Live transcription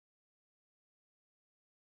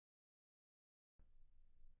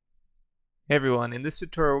Hey everyone, in this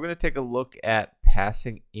tutorial we're going to take a look at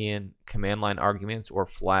passing in command line arguments or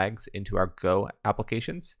flags into our Go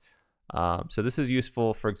applications. So this is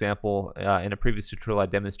useful, for example, in a previous tutorial I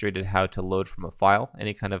demonstrated how to load from a file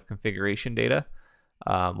any kind of configuration data.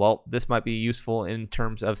 Well, this might be useful in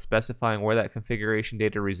terms of specifying where that configuration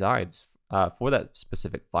data resides for that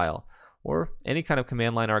specific file, or any kind of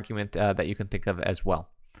command line argument that you can think of as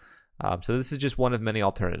well. So this is just one of many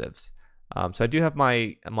alternatives. So I do have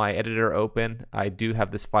my editor open. I do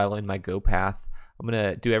have this file in my Go path. I'm going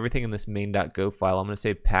to do everything in this main.go file. I'm going to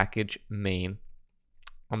say package main.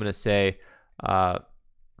 I'm going to say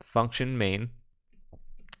function main,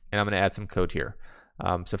 and I'm going to add some code here.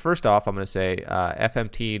 So first off, I'm going to say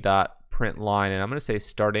fmt.println, and I'm going to say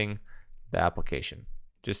starting the application,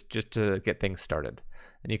 just to get things started.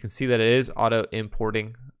 And you can see that it is auto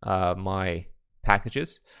importing my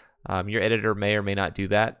packages. Your editor may or may not do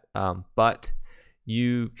that, but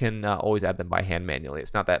you can always add them by hand manually.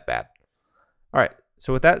 It's not that bad. All right,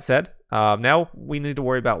 so with that said, now we need to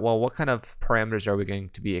worry about, well, what kind of parameters are we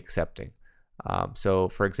going to be accepting? So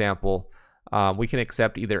for example, we can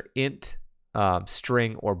accept either int,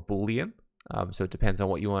 string, or Boolean. So it depends on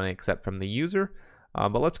what you want to accept from the user.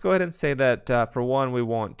 But let's go ahead and say that for one, we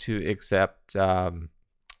want to accept a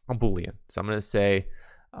Boolean. So I'm going to say,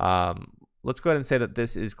 let's go ahead and say that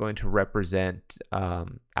this is going to represent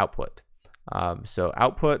output. So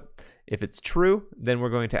output, if it's true, then we're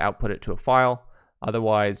going to output it to a file,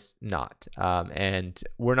 otherwise not. And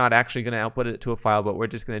we're not actually going to output it to a file, but we're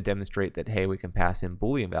just going to demonstrate that, hey, we can pass in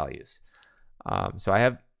Boolean values. So I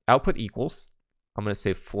have output equals, I'm going to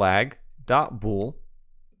say flag.bool,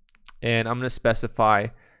 and I'm going to specify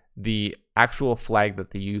the actual flag that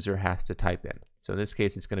the user has to type in. So in this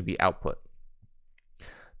case, it's going to be output.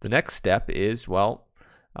 The next step is, well,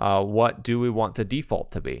 what do we want the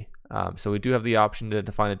default to be? So we do have the option to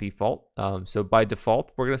define a default. So by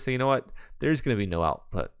default, we're going to say, you know what, there's going to be no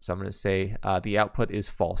output. So I'm going to say the output is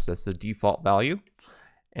false. That's the default value.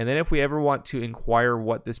 And then if we ever want to inquire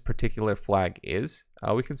what this particular flag is,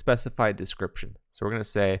 we can specify a description. So we're going to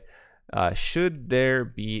say, should there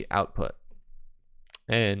be output?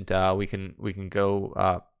 And we can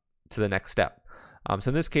go to the next step. So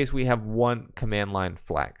in this case, we have one command line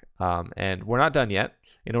flag, and we're not done yet.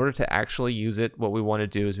 In order to actually use it, what we want to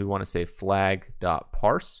do is we want to say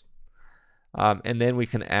flag.parse, and then we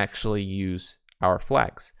can actually use our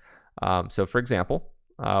flags. So for example,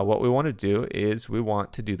 what we want to do is we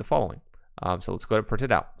want to do the following. So let's go ahead and print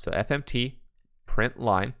it out. So fmt print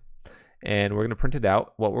line, and we're going to print it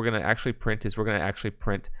out. What we're going to actually print is we're going to actually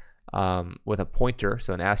print with a pointer,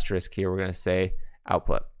 so an asterisk here, we're going to say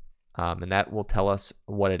output. And that will tell us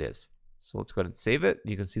what it is. So let's go ahead and save it.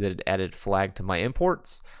 You can see that it added flag to my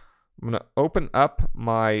imports. I'm going to open up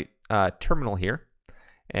my terminal here,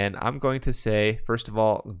 and I'm going to say, first of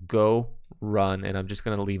all, go run, and I'm just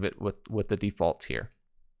going to leave it with the defaults here.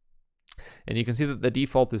 And you can see that the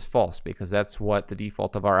default is false because that's what the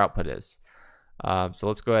default of our output is. So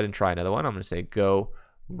let's go ahead and try another one. I'm going to say go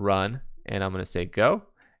run, and I'm going to say go,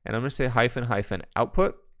 and I'm going to say hyphen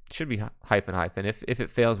output. Should be hyphen. If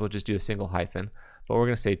it fails, we'll just do a single hyphen, but we're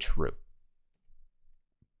going to say true.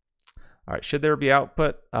 All right, should there be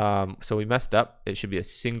output? So we messed up. It should be a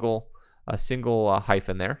single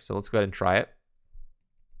hyphen there. So let's go ahead and try it.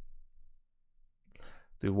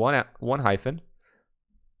 Do one hyphen.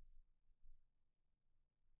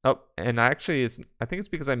 Oh, and I think it's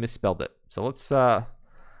because I misspelled it. So let's try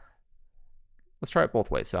it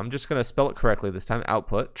both ways. So I'm just going to spell it correctly this time.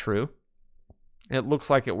 Output true. It looks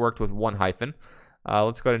like it worked with one hyphen.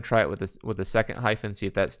 Let's go ahead and try it with the second hyphen, see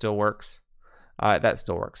if that still works. That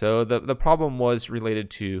still works. So the problem was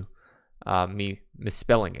related to me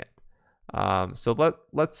misspelling it. So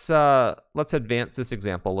let's advance this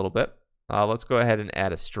example a little bit. Let's go ahead and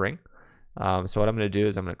add a string. So what I'm going to do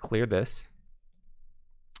is I'm going to clear this.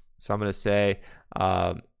 So I'm going to say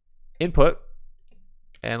input,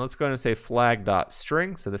 and let's go ahead and say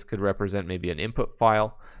flag.string. So this could represent maybe an input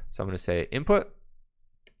file. So I'm going to say input,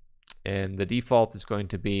 and the default is going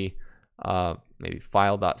to be maybe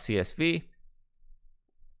file.csv,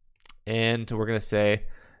 and we're going to say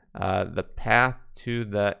the path to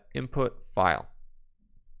the input file.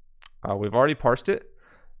 We've already parsed it,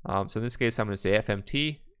 so in this case I'm going to say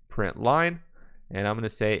fmt print line, and I'm going to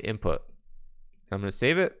say input. I'm going to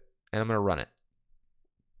save it, and I'm going to run it.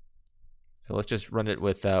 So let's just run it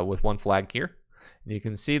with one flag here. And you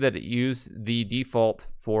can see that it used the default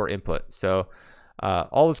for input. So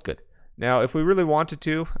all is good. Now, if we really wanted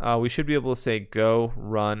to, we should be able to say go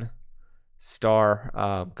run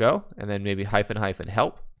star go, and then maybe hyphen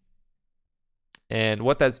help. And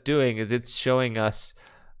what that's doing is it's showing us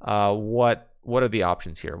what are the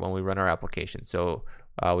options here when we run our application. So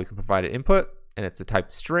we can provide an input, and it's a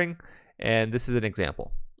type string, and this is an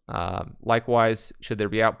example. Likewise, should there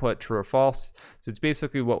be output, true or false? So it's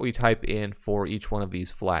basically what we type in for each one of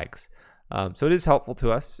these flags. So it is helpful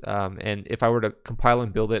to us, and if I were to compile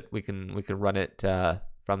and build it, we can run it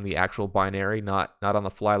from the actual binary, not on the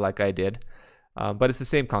fly like I did, but it's the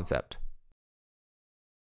same concept.